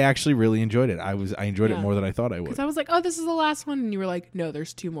 Like, I actually really enjoyed it. I enjoyed it more than I thought I would. Because I was like, oh, this is the last one, and you were like, no,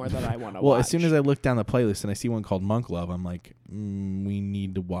 there's 2 more that I want to watch. Well, as soon as I look down the playlist and I see one called Monk Love, I'm like, we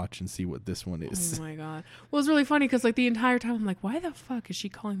need to watch and see what this one is. Oh my god! Well, it's really funny because like the entire time I'm like, why the fuck is she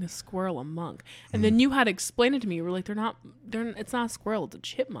calling this squirrel a monk? And then you had to explain it to me. You were like, it's not a squirrel, it's a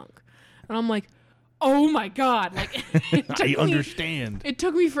chipmunk. And I'm like, oh my god! Like, I understand. It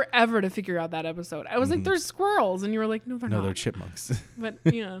took me forever to figure out that episode. I was like, there's squirrels, and you were like, no, they're not. No, they're chipmunks. But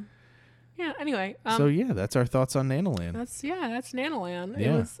yeah. Anyway. So yeah, that's our thoughts on Nanaland. That's Nanaland.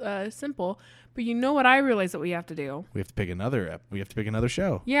 Yeah. It was simple, but you know what I realized that we have to do? We have to pick another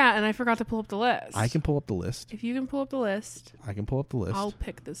show. Yeah, and I forgot to pull up the list. I can pull up the list. If you can pull up the list, I can pull up the list. I'll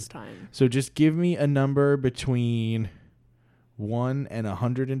pick this time. So just give me a number between 1 and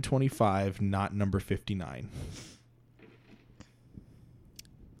 125, not number 59.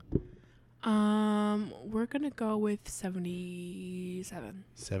 We're gonna go with 77.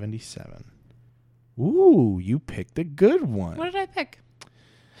 77. Ooh, you picked a good one. What did I pick?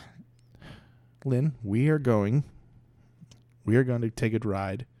 Lynn, we are going to take a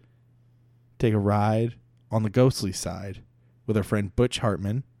ride on the ghostly side with our friend Butch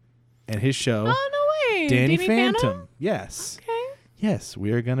Hartman and his show. Oh, no way. Danny Phantom. Yes. Okay. Yes,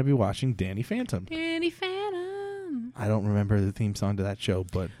 we are going to be watching Danny Phantom. Danny Phantom. I don't remember the theme song to that show,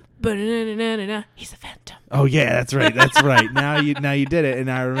 but he's a phantom. oh yeah, that's right. That's right. Now you did it, and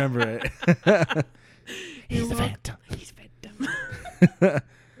I remember it. He's the Phantom. He's a phantom.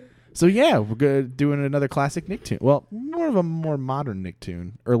 So yeah, we're doing another classic Nicktoon. Well, more modern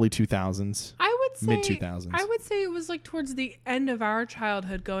Nicktoon, early 2000s. I would say mid 2000s. I would say it was like towards the end of our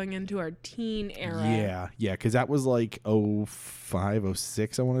childhood, going into our teen era. Yeah, because that was like 05,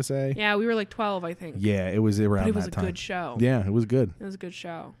 06, I want to say. Yeah, we were like 12, I think. Yeah, it was around that time. But it was a good show. Yeah, it was good. It was a good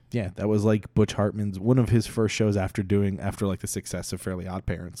show. Yeah, that was like Butch Hartman's one of his first shows after like the success of Fairly Odd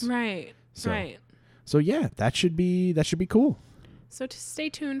Parents. Right. Right. So yeah, that should be cool. So to stay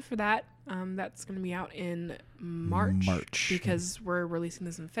tuned for that. That's going to be out in March. Because we're releasing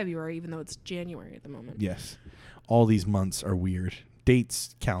this in February, even though it's January at the moment. Yes. All these months are weird.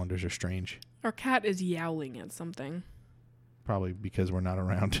 Dates, calendars are strange. Our cat is yowling at something. Probably because we're not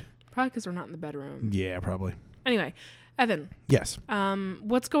around. Probably because we're not in the bedroom. Yeah, probably. Anyway, Evan. Yes.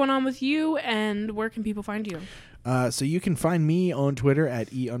 What's going on with you, and where can people find you? So you can find me on Twitter at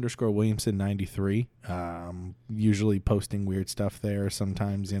E_Williamson93. Usually posting weird stuff there.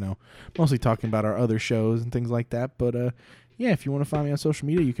 Sometimes, mostly talking about our other shows and things like that. But, yeah, if you want to find me on social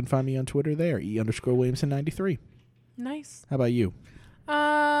media, you can find me on Twitter there, E_Williamson93. Nice. How about you?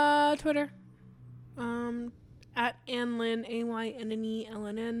 Twitter. At Annlyn,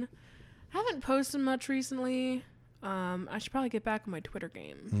 AYNNELNN. I haven't posted much recently. I should probably get back on my Twitter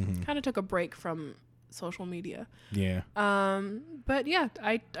game. Mm-hmm. Kind of took a break from social media. Yeah. But yeah,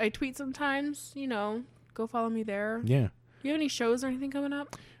 I tweet sometimes, go follow me there. Yeah. Do you have any shows or anything coming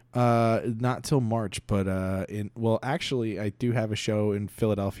up? Not till March, but actually I do have a show in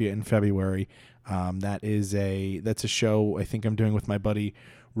Philadelphia in February. That's a show I think I'm doing with my buddy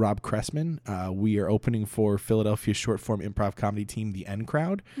Rob Cressman. We are opening for Philadelphia short form improv comedy team, The N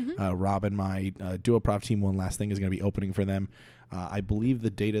Crowd. Mm-hmm. Rob and my duo prov team, One Last Thing, is going to be opening for them. I believe the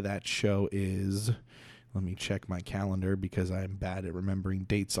date of that show is, let me check my calendar because I'm bad at remembering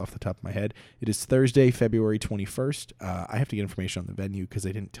dates off the top of my head. It is Thursday, February 21st. I have to get information on the venue because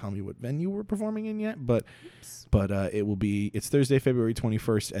they didn't tell me what venue we're performing in yet, but it's Thursday, February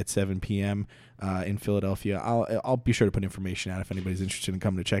 21st at 7 p.m. In Philadelphia. I'll be sure to put information out if anybody's interested in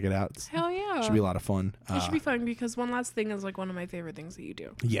coming to check it out. Hell yeah. It should be a lot of fun. It should be fun because One Last Thing is like one of my favorite things that you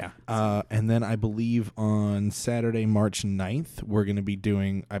do. Yeah. And then I believe on Saturday, March 9th, we're going to be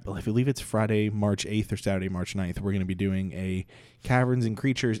doing, I believe it's Friday, March 8th or Saturday, March 9th, we're going to be doing a Caverns and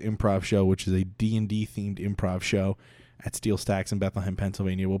Creatures improv show, which is a D&D themed improv show at Steel Stacks in Bethlehem,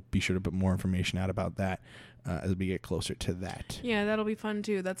 Pennsylvania. We'll be sure to put more information out about that as we get closer to that. Yeah, that'll be fun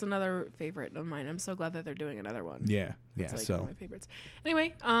too. That's another favorite of mine. I'm so glad that they're doing another one. Yeah, It's like so one of my favorites.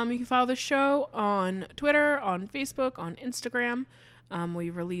 Anyway, you can follow the show on Twitter, on Facebook, on Instagram. We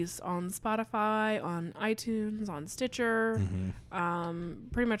release on Spotify, on iTunes, on Stitcher.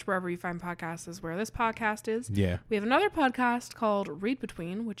 Pretty much wherever you find podcasts is where this podcast is. Yeah. We have another podcast called Read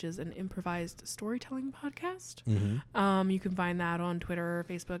Between, which is an improvised storytelling podcast. You can find that on Twitter,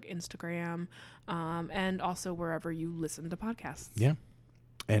 Facebook, Instagram, and also wherever you listen to podcasts. Yeah.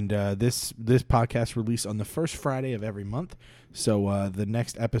 And this podcast released on the first Friday of every month. So the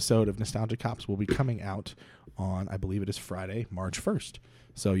next episode of Nostalgia Cops will be coming out on, I believe it is Friday, March 1st.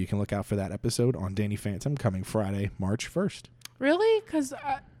 So you can look out for that episode on Danny Phantom coming Friday, March 1st. Really? Because,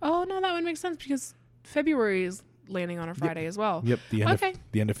 that would make sense because February is landing on a Friday as well. Yep. The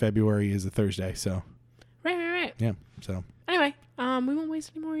end of February is a Thursday. So. Right. Yeah. So. Anyway, we won't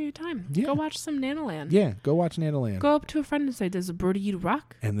waste any more of your time. Yeah. Go watch some Nanoland. Yeah, go watch Nanoland. Go up to a friend and say, "Does a birdie eat a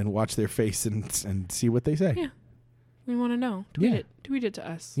rock?" And then watch their face and see what they say. Yeah. We want to know. Tweet it. Tweet it to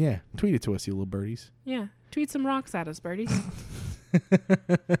us. Yeah. Tweet it to us, you little birdies. Yeah. Tweet some rocks at us, birdies.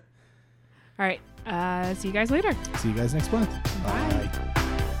 All right. See you guys later. See you guys next month. Bye.